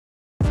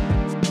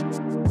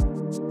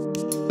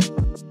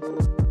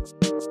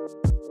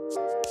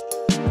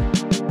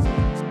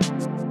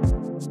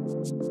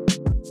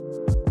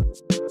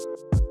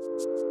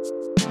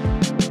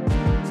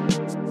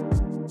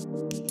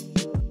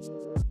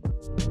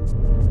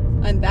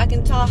I'm back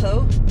in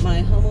Tahoe,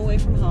 my home away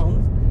from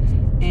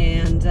home,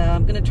 and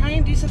I'm going to try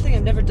and do something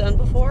I've never done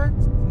before.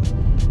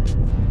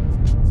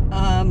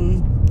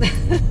 I'm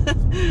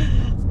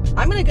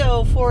going to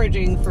go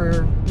foraging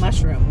for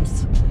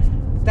mushrooms.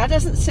 That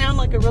doesn't sound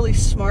like a really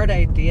smart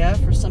idea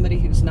for somebody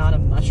who's not a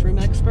mushroom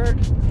expert,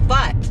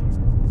 but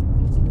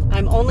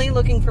I'm only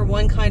looking for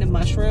one kind of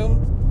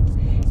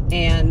mushroom,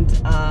 and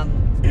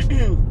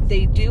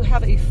they do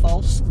have a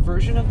false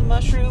version of the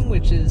mushroom,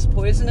 which is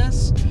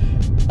poisonous,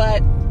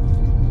 but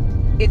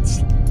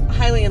it's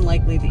highly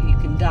unlikely that you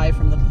can die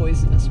from the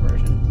poisonous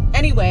version.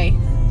 Anyway,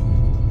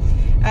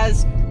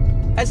 as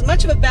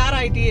much of a bad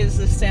idea as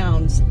this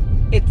sounds,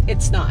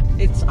 it's not.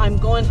 I'm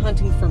going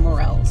hunting for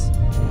morels,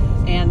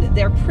 and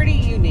they're pretty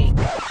unique.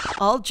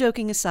 All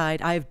joking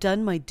aside, I have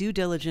done my due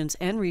diligence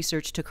and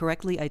research to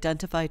correctly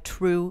identify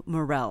true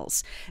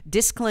morels.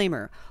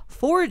 Disclaimer: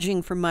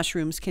 foraging for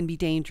mushrooms can be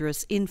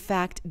dangerous, in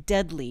fact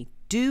deadly.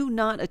 Do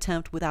not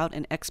attempt without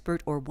an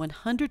expert or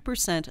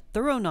 100%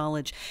 thorough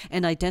knowledge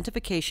and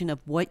identification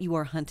of what you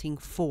are hunting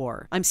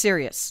for. I'm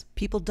serious.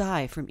 People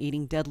die from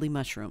eating deadly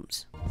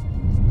mushrooms.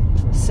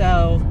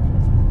 So,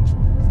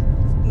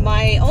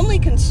 my only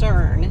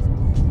concern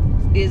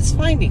is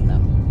finding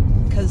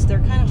them, because they're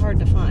kind of hard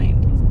to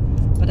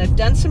find. But I've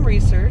done some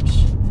research.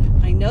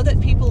 I know that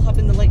people up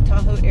in the Lake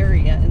Tahoe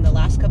area in the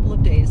last couple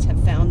of days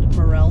have found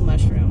morel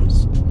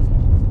mushrooms.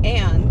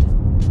 And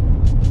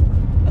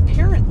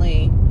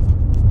apparently,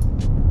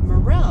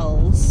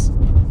 morels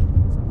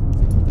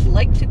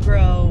like to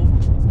grow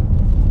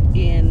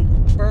in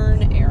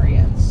burn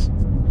areas.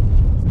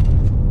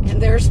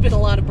 And there's been a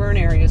lot of burn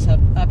areas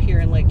up here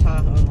in Lake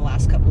Tahoe in the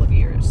last couple of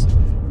years.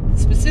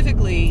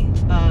 Specifically,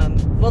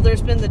 well,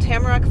 there's been the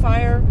Tamarack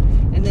fire,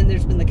 and then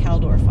there's been the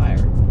Caldor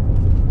fire.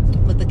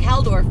 But the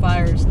Caldor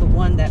fire is the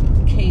one that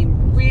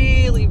came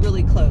really,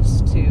 really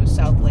close to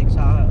South Lake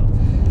Tahoe.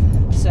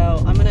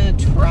 So I'm going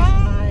to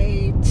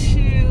try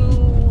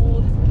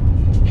to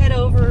head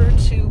over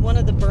to one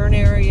of the burn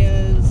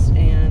areas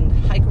and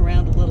hike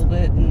around a little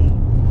bit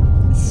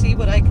and see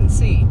what I can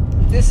see.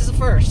 This is a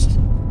first.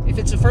 If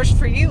it's a first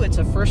for you, it's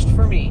a first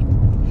for me.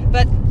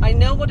 But I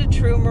know what a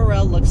true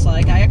morel looks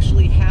like. I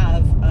actually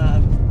have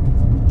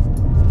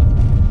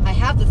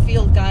the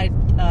field guide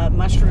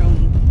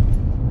mushroom.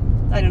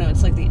 I don't know,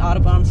 it's like the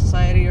Audubon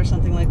Society or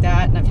something like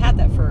that, and I've had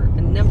that for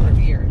a number of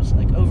years,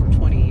 like over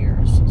 20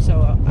 years.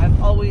 So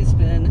I've always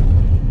been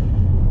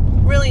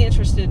really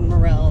interested in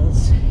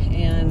morels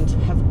and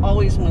have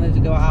always wanted to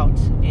go out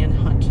and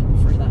hunt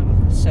for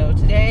them. So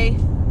today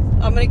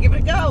I'm going to give it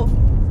a go,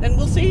 and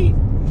we'll see.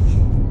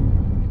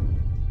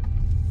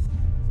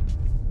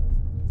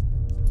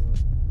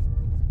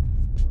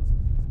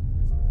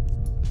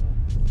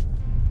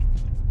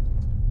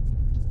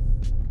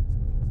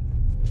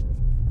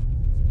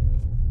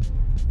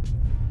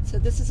 So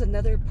this is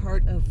another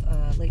part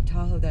of Lake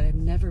Tahoe that I've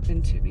never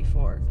been to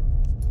before.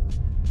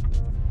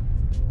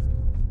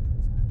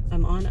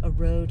 I'm on a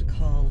road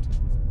called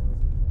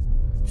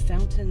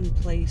Fountain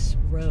Place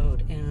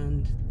Road,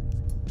 and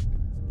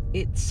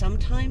it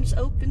sometimes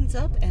opens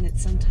up and it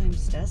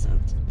sometimes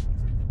doesn't.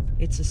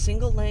 It's a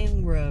single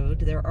lane road.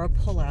 There are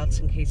pullouts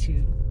in case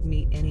you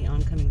meet any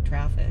oncoming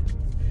traffic.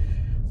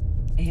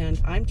 And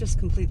I'm just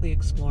completely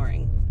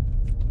exploring.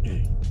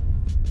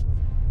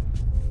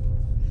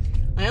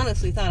 I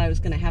honestly thought I was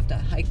going to have to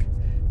hike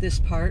this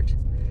part,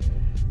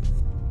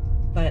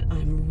 but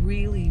I'm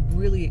really,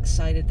 really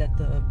excited that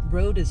the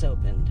road is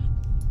opened.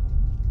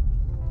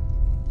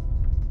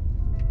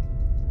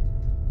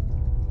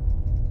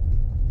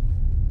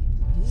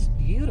 This is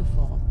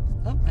beautiful.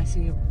 Oh, I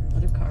see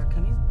another car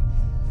coming.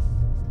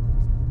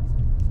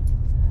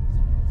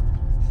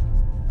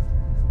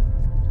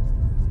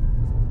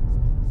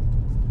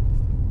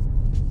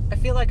 I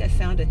feel like I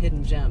found a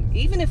hidden gem.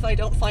 Even if I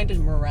don't find a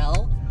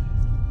morel,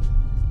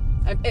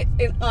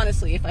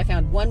 honestly, if I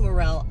found one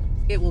morel,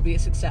 it will be a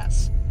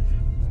success.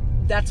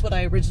 That's what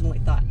I originally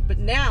thought. But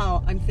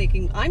now I'm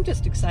thinking, I'm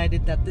just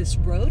excited that this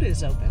road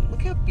is open.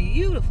 Look how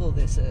beautiful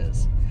this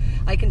is.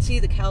 I can see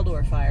the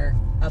Caldor fire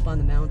up on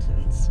the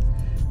mountains.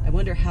 I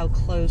wonder how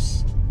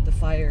close the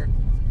fire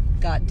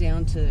got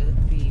down to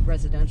the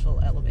residential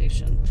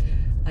elevation.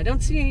 I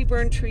don't see any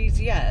burned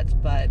trees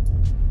yet, but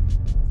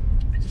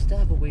I just still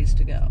have a ways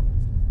to go.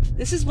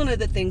 This is one of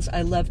the things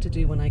I love to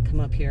do when I come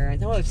up here. I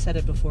know I've said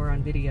it before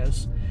on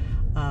videos,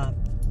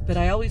 but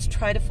I always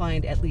try to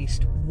find at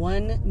least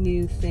one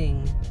new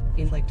thing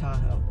in Lake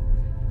Tahoe,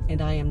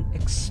 and I am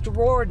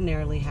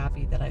extraordinarily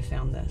happy that I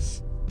found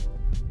this.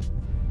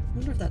 I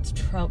wonder if that's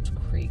Trout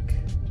Creek.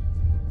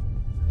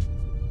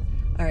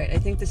 Alright, I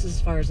think this is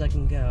as far as I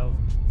can go.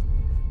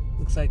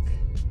 Looks like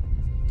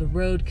the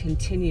road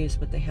continues,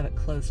 but they have it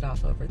closed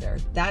off over there.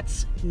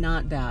 That's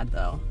not bad,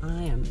 though.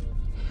 I am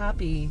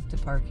happy to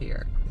park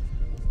here.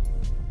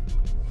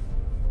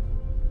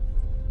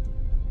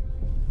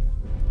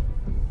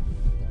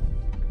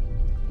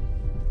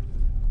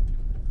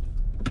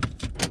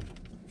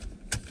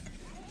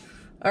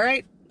 All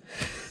right,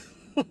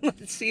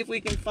 let's see if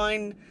we can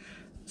find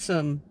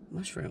some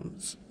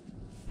mushrooms.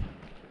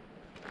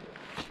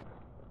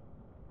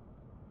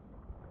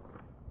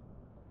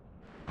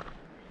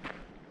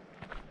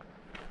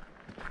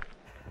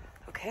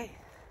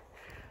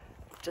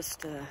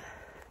 just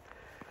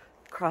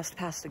crossed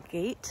past a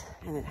gate,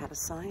 and it had a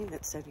sign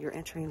that said you're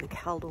entering the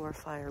Caldor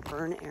fire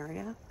burn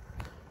area.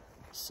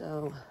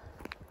 So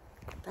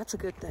that's a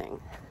good thing.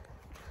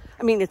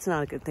 I mean, it's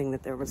not a good thing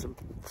that there was a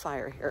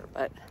fire here,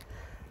 but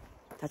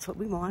that's what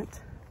we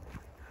want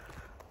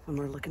when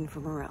we're looking for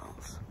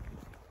morels.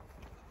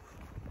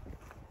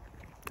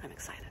 I'm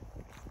excited.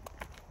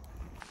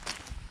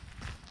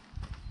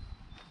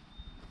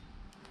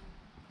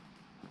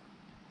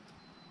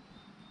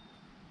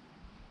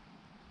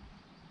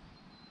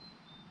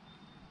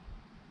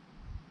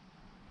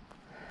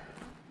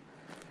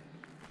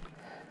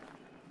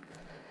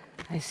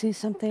 I see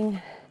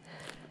something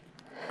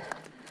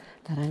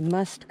that I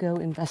must go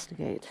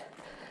investigate.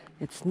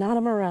 It's not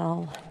a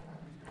morel,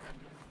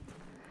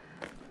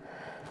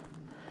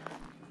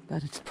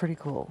 but it's pretty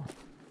cool.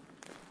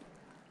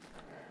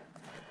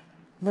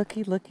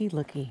 Looky, looky,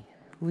 looky.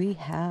 We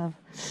have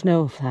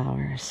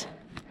snowflowers,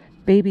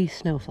 baby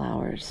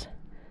snowflowers,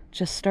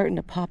 just starting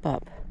to pop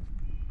up.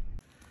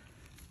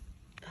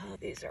 Oh,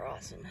 these are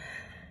awesome.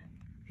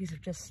 These are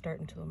just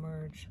starting to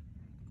emerge.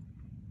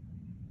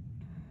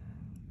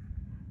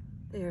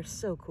 They are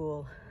so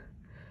cool.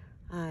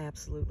 I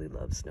absolutely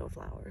love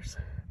snowflowers.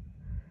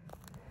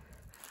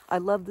 I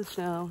love the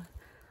snow.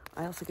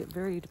 I also get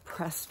very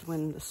depressed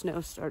when the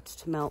snow starts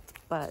to melt,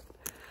 but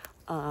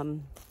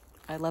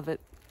I love it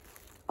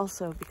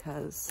also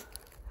because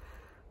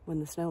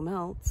when the snow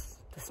melts,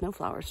 the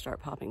snowflowers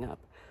start popping up.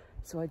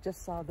 So I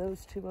just saw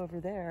those two over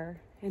there,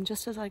 and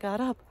just as I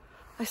got up,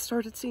 I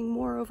started seeing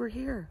more over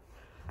here.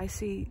 I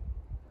see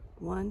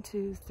 1,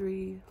 2,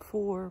 3,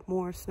 4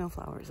 more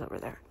snowflowers over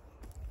there.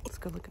 Let's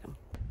go look at them.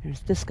 There's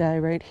this guy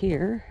right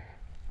here.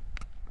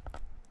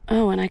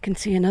 Oh, and I can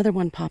see another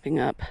one popping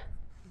up.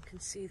 You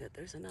can see that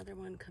there's another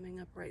one coming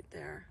up right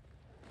there.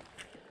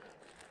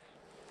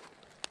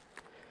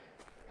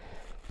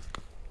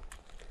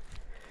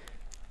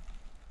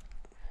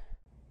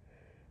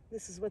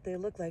 This is what they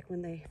look like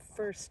when they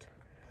first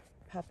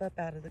pop up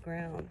out of the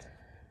ground.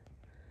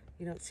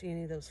 You don't see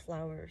any of those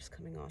flowers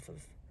coming off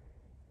of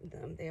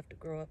them. They have to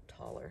grow up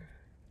taller.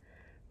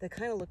 They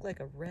kind of look like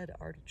a red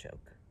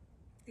artichoke.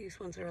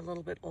 These ones are a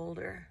little bit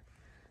older.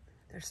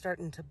 They're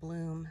starting to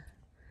bloom.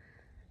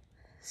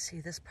 See,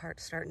 this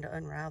part's starting to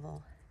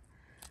unravel,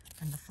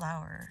 and the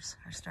flowers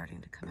are starting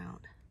to come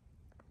out.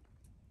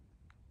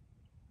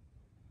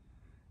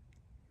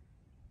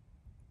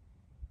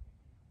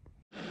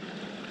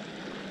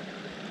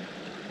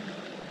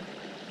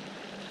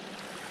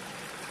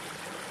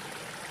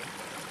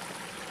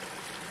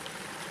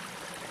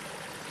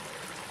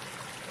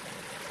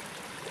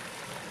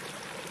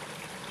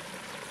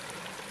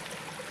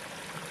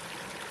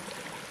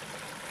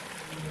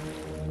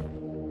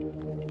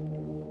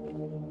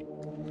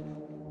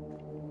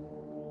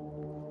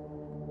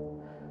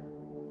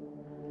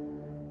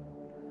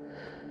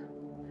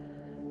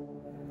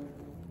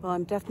 Well,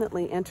 I'm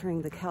definitely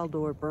entering the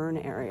Caldor burn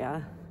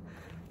area.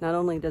 Not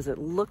only does it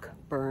look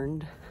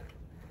burned,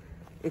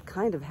 it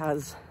kind of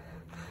has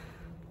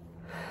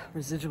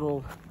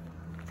residual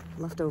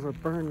leftover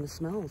burn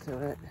smell to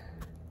it.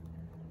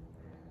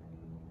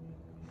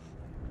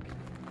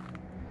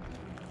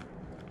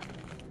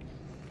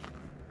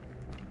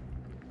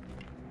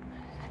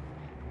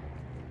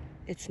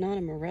 It's not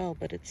a morel,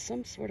 but it's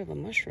some sort of a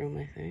mushroom,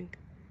 I think.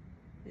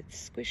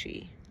 It's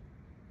squishy.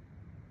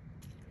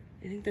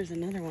 I think there's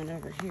another one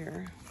over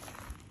here.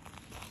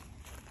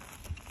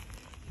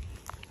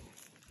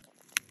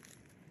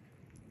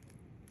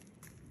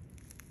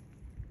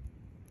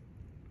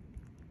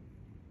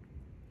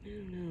 I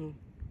don't know.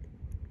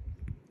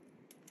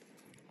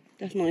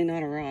 Definitely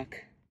not a rock.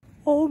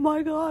 Oh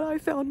my God, I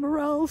found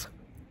morels.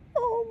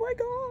 Oh my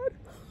God.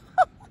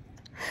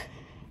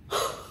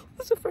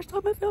 This is the first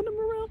time I found a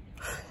morel.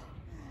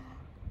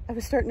 I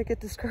was starting to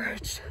get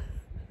discouraged.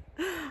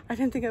 I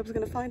didn't think I was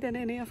gonna find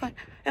any,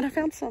 and I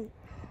found some.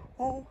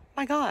 Oh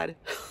my God.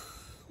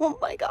 Oh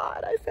my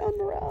God, I found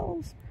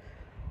morels.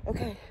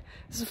 Okay,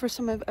 this is the first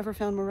time I've ever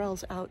found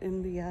morels out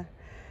in the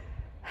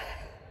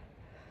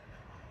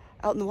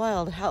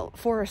wild, out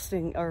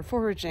foresting or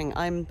foraging.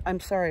 I'm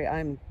sorry,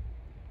 I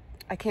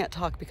can't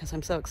talk because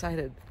I'm so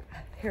excited.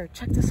 Here,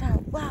 check this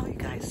out. Wow, you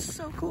guys,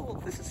 so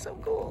cool. This is so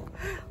cool.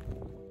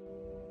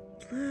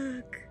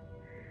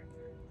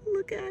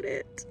 Look at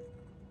it.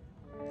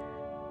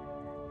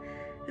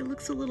 It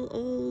looks a little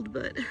old,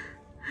 but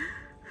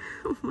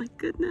oh my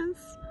goodness.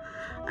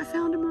 I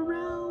found a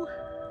morel.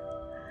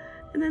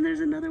 And then there's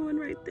another one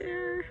right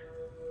there.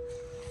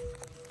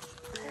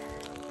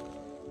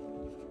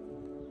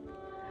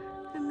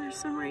 And there's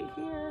some right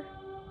here.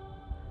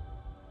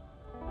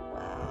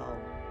 Wow.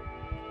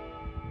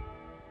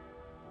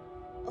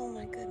 Oh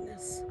my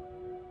goodness.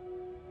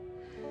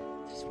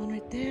 There's one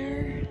right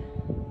there.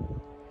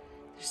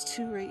 There's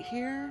two right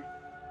here.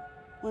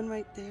 One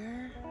right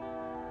there.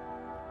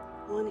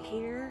 One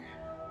here.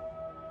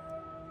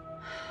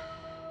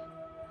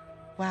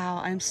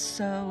 Wow, I'm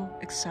so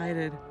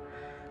excited.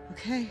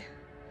 Okay,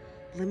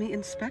 let me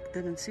inspect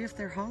them and see if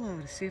they're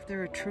hollow, to see if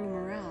they're a true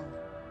morel.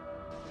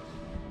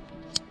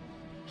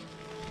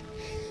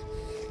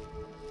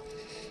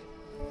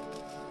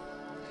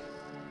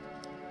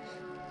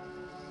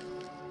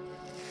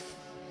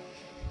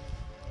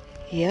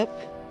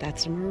 Yep,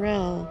 that's a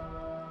morel.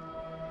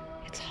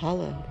 It's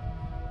hollow.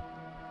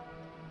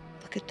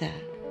 Look at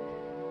that.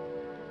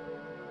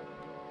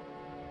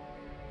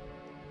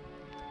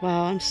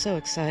 Wow, I'm so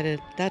excited.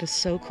 That is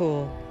so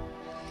cool.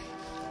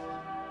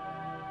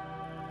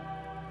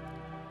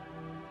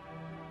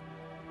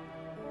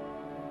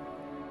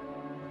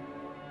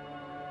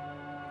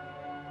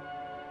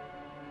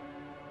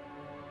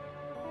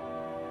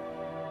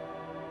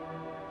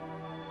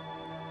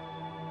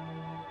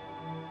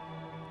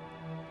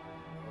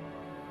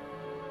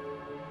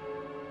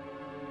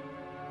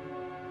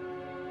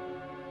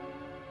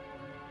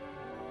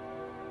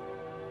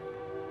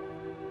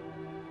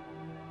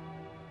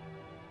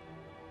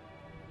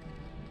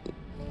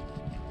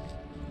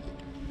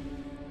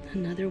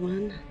 Another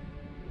one.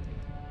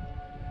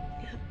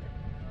 Yep.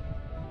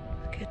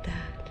 Look at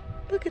that.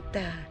 Look at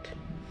that.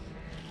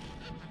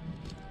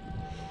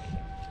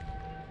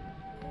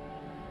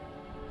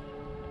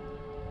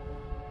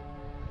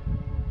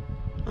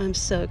 I'm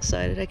so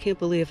excited. I can't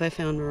believe I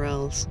found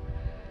morels.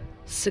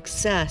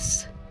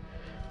 Success.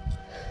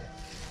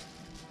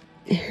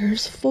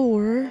 Here's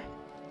 4.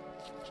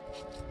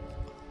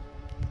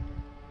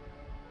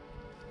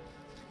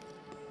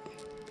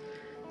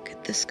 Look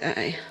at this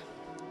guy.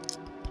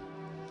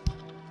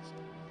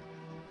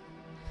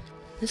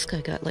 This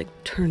guy got like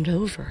turned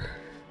over.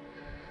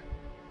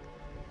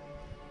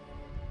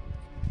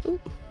 Ooh,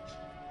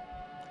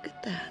 look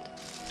at that.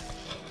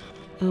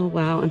 Oh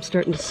wow, I'm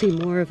starting to see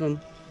more of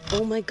them.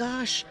 Oh my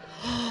gosh.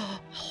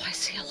 Oh, I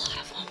see a lot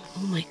of them.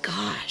 Oh my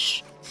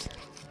gosh.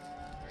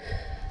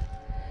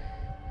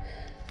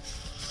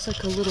 It's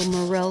like a little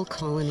morel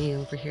colony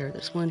over here.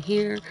 There's one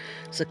here,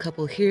 there's a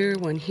couple here,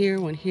 one here,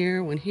 one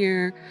here, one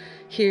here,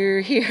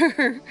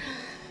 here.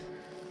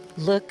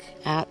 Look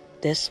at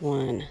this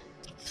one.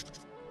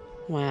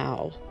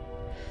 Wow.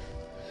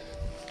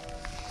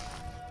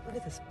 Look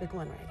at this big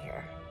one right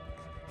here.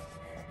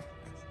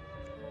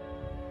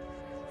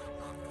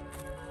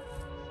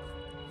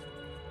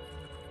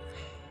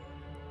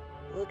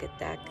 Look at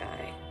that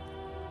guy.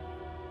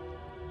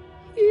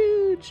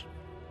 Huge.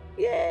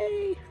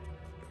 Yay.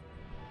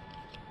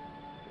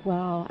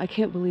 Wow, I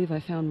can't believe I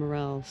found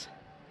morels.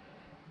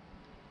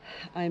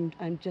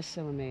 I'm just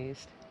so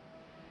amazed.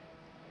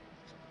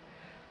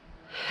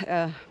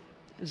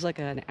 It was like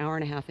an hour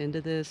and a half into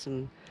this,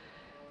 and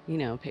you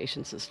know,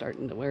 patience is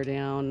starting to wear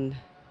down,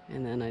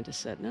 and then I just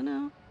said,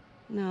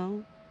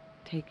 no,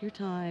 take your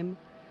time,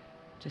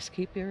 just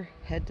keep your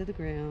head to the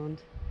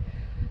ground.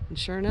 And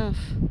sure enough,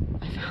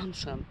 I found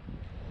some.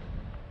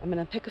 I'm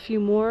gonna pick a few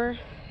more,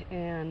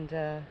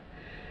 and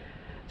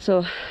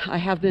so I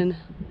have been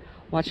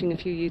watching a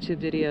few YouTube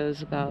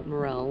videos about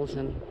morels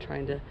and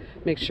trying to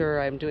make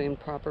sure I'm doing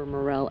proper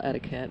morel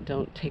etiquette.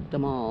 Don't take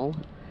them all.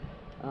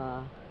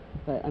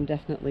 But I'm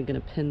definitely going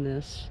to pin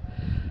this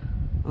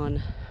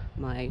on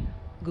my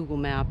Google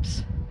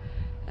Maps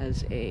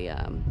as a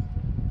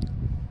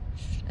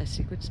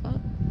secret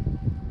spot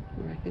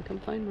where I can come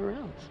find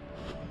morels.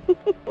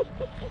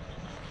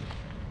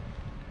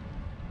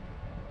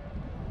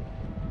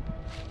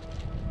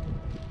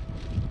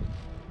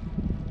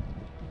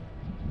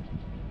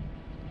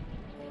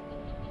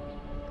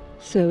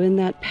 So in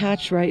that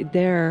patch right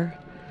there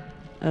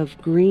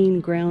of green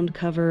ground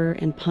cover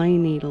and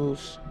pine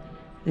needles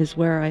is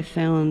where I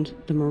found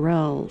the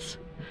morels.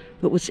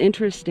 But what's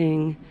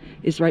interesting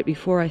is right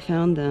before I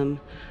found them,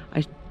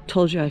 I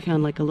told you I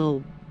found like a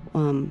little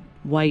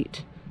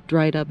white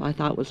dried up, I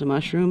thought was a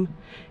mushroom,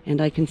 and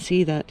I can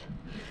see that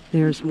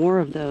there's more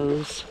of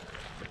those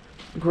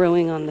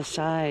growing on the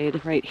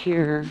side right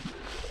here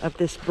of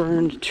this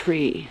burned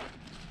tree.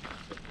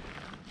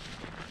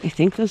 I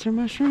think those are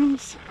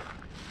mushrooms.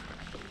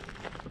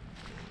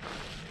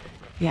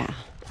 Yeah.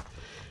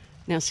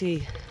 Now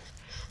see,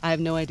 I have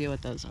no idea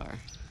what those are.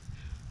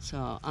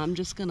 So I'm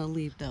just gonna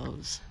leave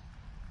those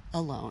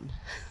alone.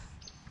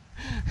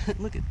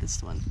 Look at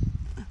this one.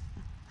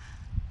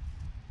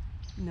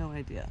 No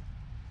idea,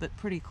 but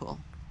pretty cool.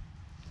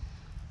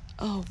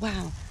 Oh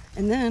wow,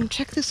 and then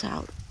check this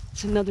out.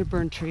 It's another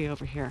burned tree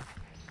over here.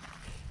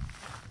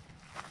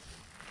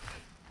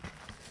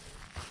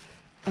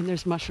 And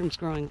there's mushrooms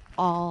growing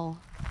all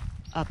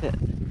up it.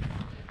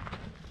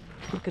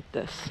 Look at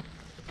this.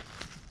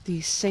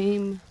 These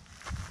same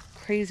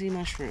crazy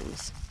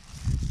mushrooms.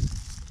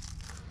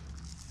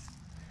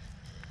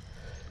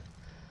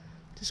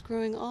 Just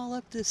growing all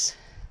up this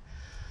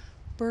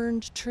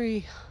burned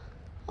tree,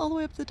 all the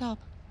way up to the top.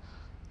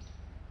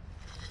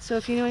 So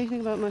if you know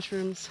anything about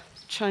mushrooms,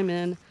 chime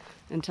in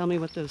and tell me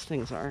what those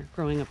things are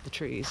growing up the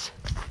trees.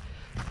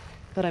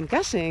 But I'm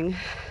guessing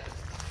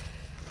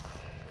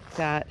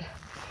that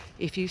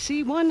if you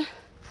see one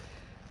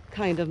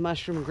kind of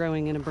mushroom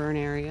growing in a burn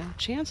area,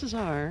 chances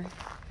are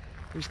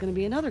there's going to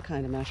be another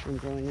kind of mushroom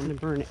growing in the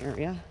burn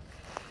area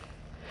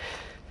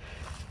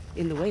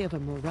in the way of a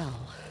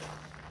morel,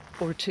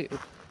 or two,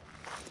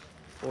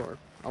 or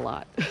a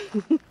lot.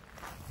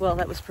 Well,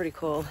 that was pretty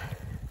cool.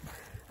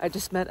 I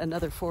just met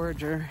another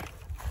forager,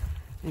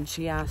 and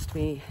she asked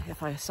me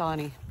if I saw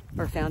any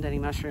or found any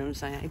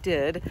mushrooms. I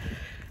did,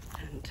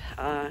 And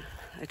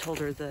I told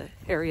her the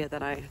area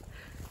that I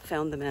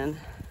found them in,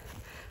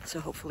 so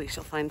hopefully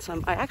she'll find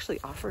some. I actually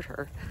offered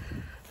her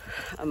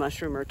a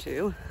mushroom or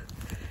two,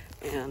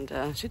 and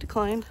she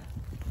declined,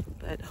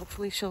 but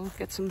hopefully she'll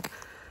get some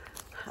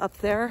up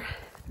there.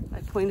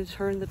 I pointed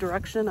her in the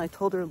direction. I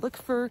told her, look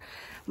for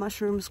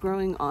mushrooms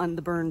growing on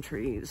the burn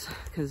trees,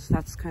 because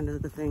that's kind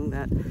of the thing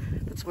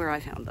that's where I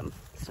found them.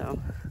 So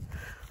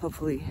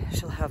hopefully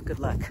she'll have good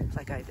luck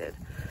like I did.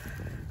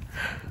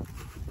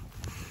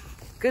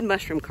 Good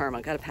mushroom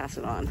karma, gotta pass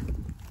it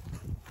on.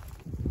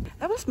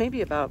 That was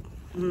maybe about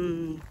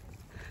between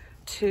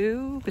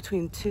 2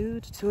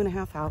 to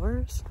 2.5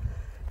 hours.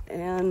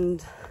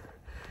 And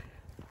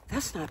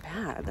that's not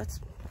bad.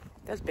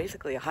 That's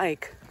basically a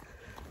hike.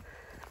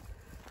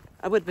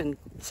 I would have been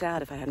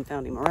sad if I hadn't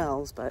found any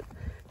morels, but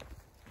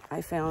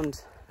I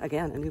found,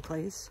 again, a new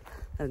place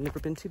I've never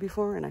been to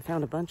before, and I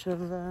found a bunch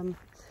of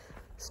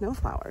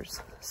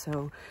snowflowers.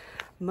 So,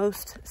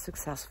 most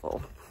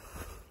successful.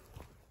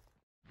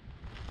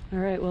 All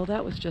right, well,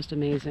 that was just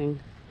amazing.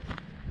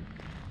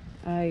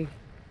 I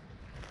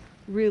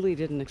really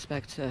didn't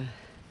expect to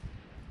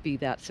be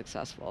that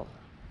successful.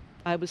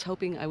 I was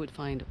hoping I would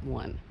find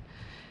one,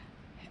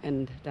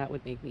 and that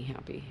would make me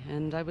happy.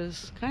 And I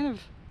was kind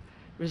of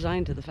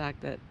resigned to the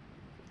fact that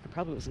I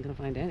probably wasn't going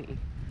to find any.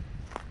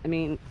 I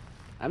mean,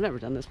 I've never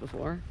done this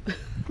before.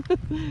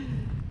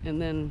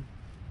 And then,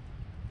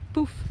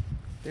 poof,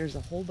 there's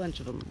a whole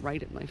bunch of them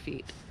right at my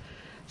feet.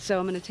 So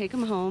I'm going to take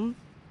them home.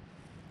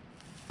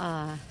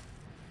 I'm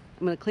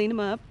going to clean them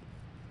up,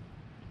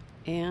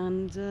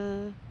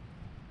 and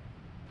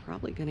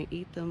probably going to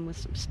eat them with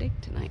some steak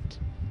tonight.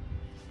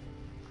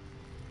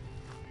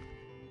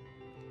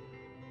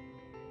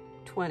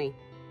 20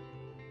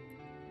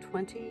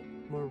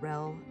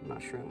 morel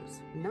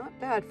mushrooms. Not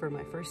bad for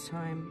my first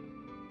time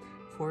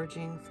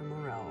foraging for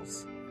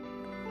morels.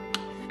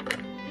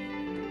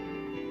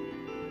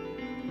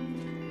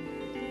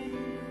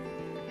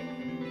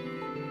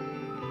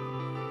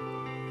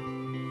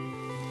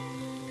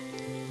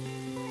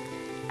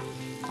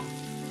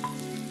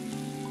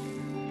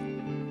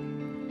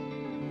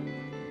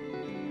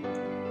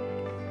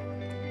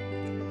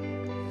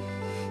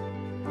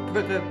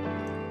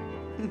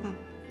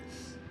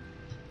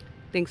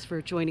 Thanks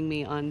for joining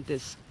me on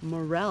this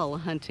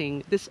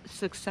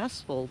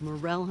successful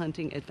morel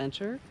hunting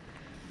adventure.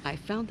 I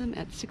found them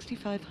at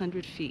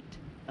 6,500 feet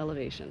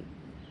elevation.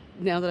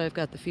 Now that I've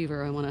got the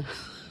fever, I want to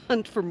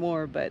hunt for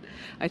more, but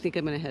I think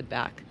I'm going to head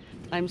back.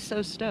 I'm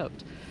so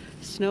stoked.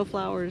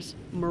 Snowflowers,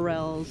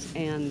 morels,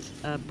 and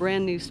a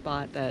brand new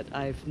spot that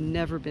I've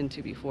never been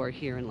to before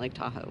here in Lake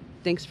Tahoe.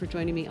 Thanks for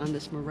joining me on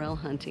this morel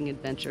hunting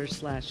adventure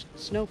 /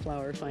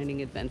 snowflower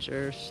finding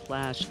adventure /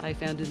 I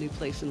found a new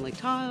place in Lake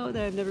Tahoe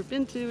that I've never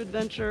been to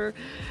adventure.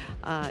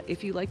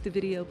 If you liked the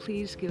video,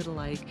 please give it a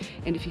like,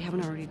 and if you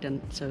haven't already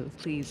done so,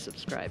 please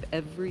subscribe.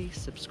 Every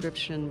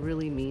subscription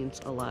really means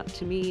a lot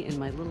to me and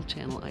my little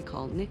channel I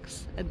call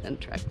Nick's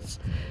Adventrex.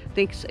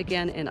 Thanks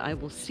again, and I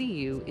will see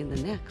you in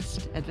the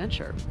next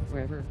adventure,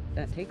 wherever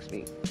that takes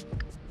me.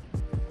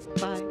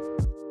 Bye.